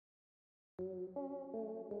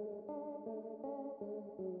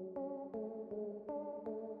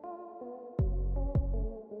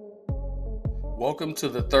Welcome to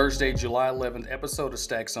the Thursday, July 11th episode of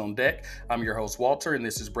Stacks on Deck. I'm your host, Walter, and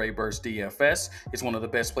this is Brave Birds DFS. It's one of the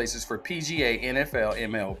best places for PGA, NFL,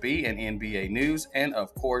 MLB, and NBA news, and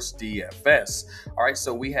of course, DFS. All right,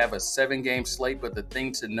 so we have a 7-game slate, but the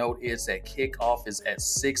thing to note is that kickoff is at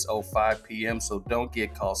 6:05 p.m., so don't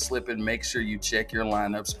get caught slipping. Make sure you check your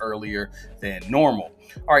lineups earlier than normal.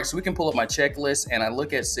 All right, so we can pull up my checklist, and I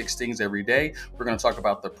look at 6 things every day. We're going to talk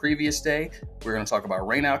about the previous day. We're going to talk about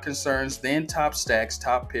rainout concerns, then top stacks,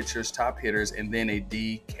 top pitchers, top hitters, and then a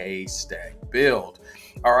DK stack build.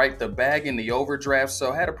 All right, the bag in the overdraft.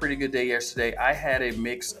 So I had a pretty good day yesterday. I had a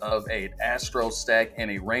mix of an Astros stack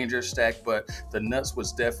and a Rangers stack, but the nuts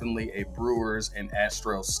was definitely a Brewers and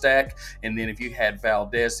Astros stack. And then if you had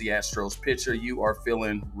Valdez, the Astros pitcher, you are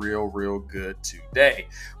feeling real good today.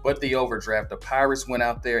 But the overdraft, the Pirates went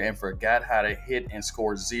out there and forgot how to hit and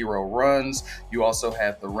scored 0 runs. You also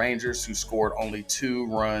have the Rangers, who scored only 2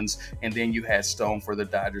 runs. And then you had Stone for the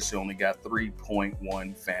Dodgers, who only got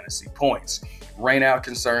 3.1 fantasy points. Rainout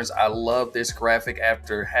concerns. I love this graphic.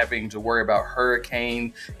 After having to worry about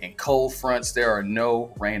hurricane and cold fronts, there are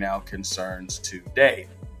no rainout concerns today.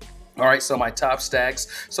 All right, so my top stacks.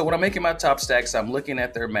 So when I'm making my top stacks, I'm looking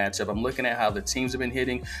at their matchup. I'm looking at how the teams have been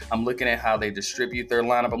hitting. I'm looking at how they distribute their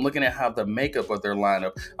lineup. I'm looking at how the makeup of their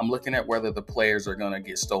lineup. I'm looking at whether the players are going to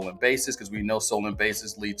get stolen bases, because we know stolen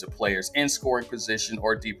bases lead to players in scoring position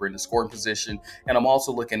or deeper in the scoring position. And I'm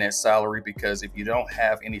also looking at salary, because if you don't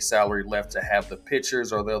have any salary left to have the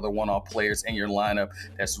pitchers or the other one-off players in your lineup,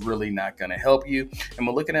 that's really not going to help you. And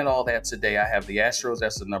we're looking at all that today. I have the Astros,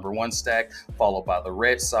 that's the number 1 stack, followed by the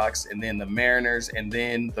Red Sox, and then the Mariners, and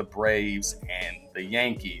then the Braves and the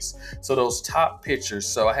Yankees. So those top pitchers.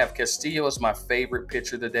 So I have Castillo as my favorite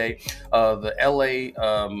pitcher today. The LA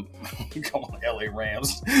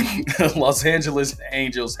Rams, Los Angeles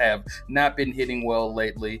Angels have not been hitting well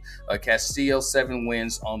lately. Castillo, 7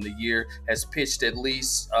 wins on the year, has pitched at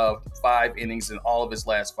least 5 innings in all of his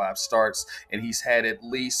last 5 starts, and he's had at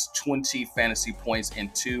least 20 fantasy points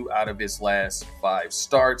in 2 out of his last 5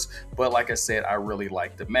 starts. But like I said, I really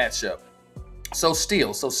like the matchup. So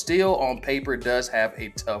Steele on paper does have a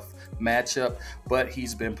tough matchup, but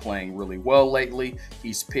he's been playing really well lately.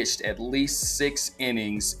 He's pitched at least 6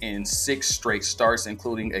 innings in 6 straight starts,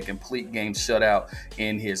 including a complete game shutout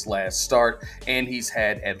in his last start, and he's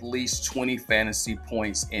had at least 20 fantasy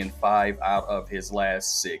points in 5 out of his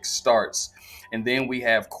last 6 starts. And then we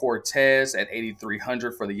have Cortez at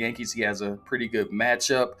 8,300 for the Yankees. He has a pretty good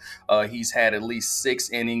matchup. He's had at least 6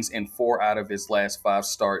 innings in 4 out of his last 5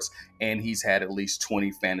 starts, and he's had at least 20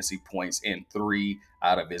 fantasy points in 3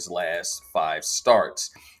 out of his last 5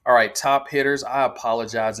 starts. All right, top hitters. I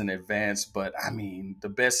apologize in advance, but I mean, the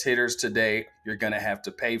best hitters today you're going to have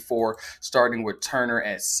to pay for, starting with Turner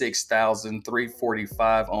at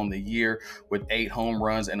 6,345 on the year with 8 home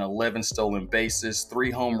runs and 11 stolen bases, 3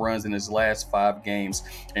 home runs in his last 5 games,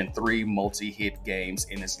 and 3 multi-hit games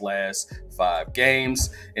in his last 5 games.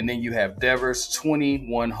 And then you have Devers,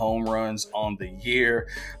 21 home runs on the year.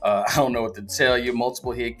 I don't know what to tell you.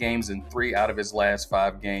 Multiple hit games in 3 out of his last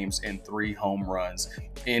 5 games, and 3 home runs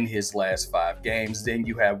in his last 5 games. Then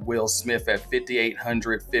you have Will Smith at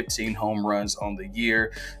 5,800, 15 home runs on the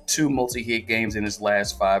year, 2 multi-hit games in his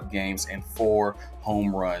last 5 games, and 4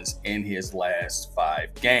 home runs in his last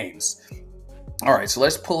 5 games. All right, so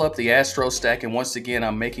let's pull up the Astro stack, and once again,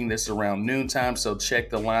 I'm making this around noontime, so check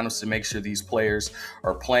the lineups to make sure these players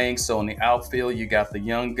are playing. So in the outfield, you got the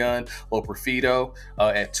young gun, Loperfido,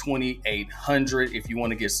 at 2,800. If you want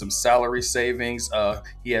to get some salary savings,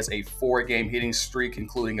 he has a 4-game hitting streak,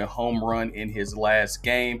 including a home run in his last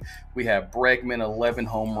game. We have Bregman, 11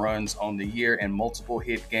 home runs on the year and multiple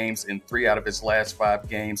hit games in 3 out of his last 5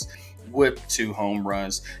 games, with 2 home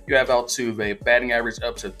runs. You have Altuve, batting average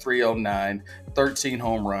up to 309, 13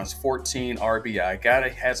 home runs, 14 RBI. Guy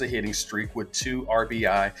has a hitting streak with 2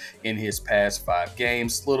 RBI in his past 5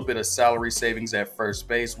 games. A little bit of salary savings at first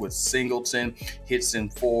base with Singleton, hits in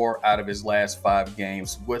 4 out of his last 5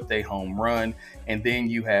 games with a home run. And then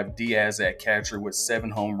you have Diaz at catcher with 7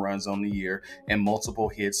 home runs on the year and multiple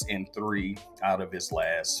hits in 3 out of his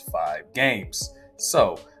last 5 games.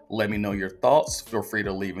 So let me know your thoughts. Feel free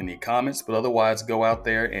to leave any comments, but otherwise go out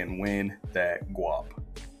there and win that guap.